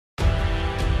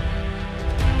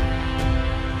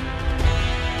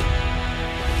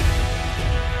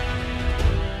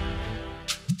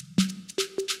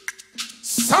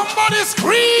Somebody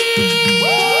scream!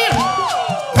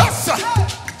 Ossa!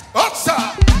 Ossa!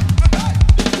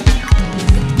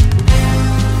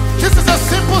 This is a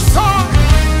simple song.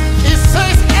 It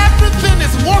says everything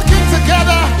is working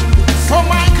together for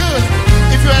my good.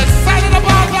 If you're excited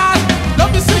about that,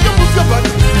 let me see you move your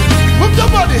body. Move your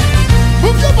body.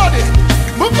 Move your body.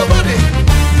 Move your body.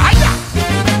 Aya!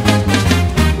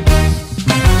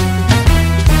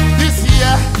 This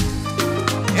year,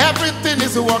 everything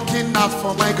is working out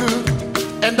for my good.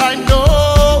 And I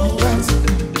know it.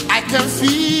 I can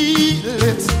feel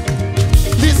it.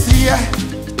 This year,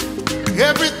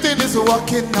 everything is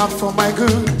working out for my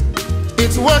good.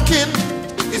 It's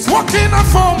working out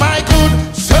for my good.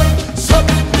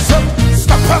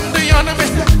 Stop on the enemy.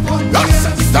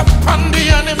 Stop on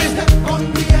the enemy.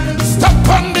 Stop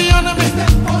on the enemy.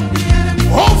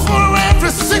 Over every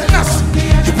sickness.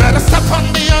 You better stop on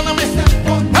the enemy.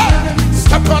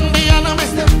 Stop on the enemy.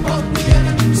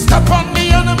 Stop on the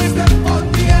enemy.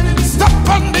 Stop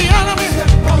on the enemy.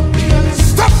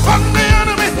 Stop on the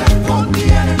enemy.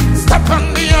 Stop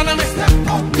on the enemy.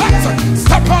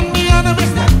 Stop on the enemy.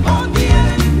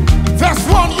 Verse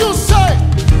 1, you say,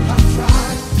 I've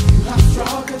tried, I've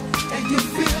struggled, and you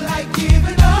feel like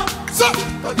giving up. So,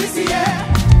 But this year,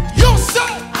 you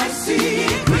say, I see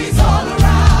increase all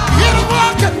around. you're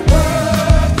working,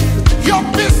 your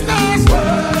business,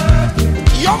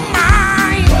 your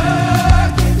mind,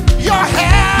 your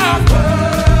health.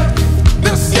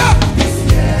 This year,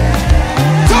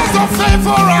 doors of favor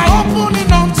are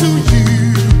opening unto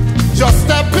you. Just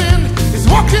step in, it's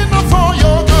working out for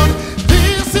your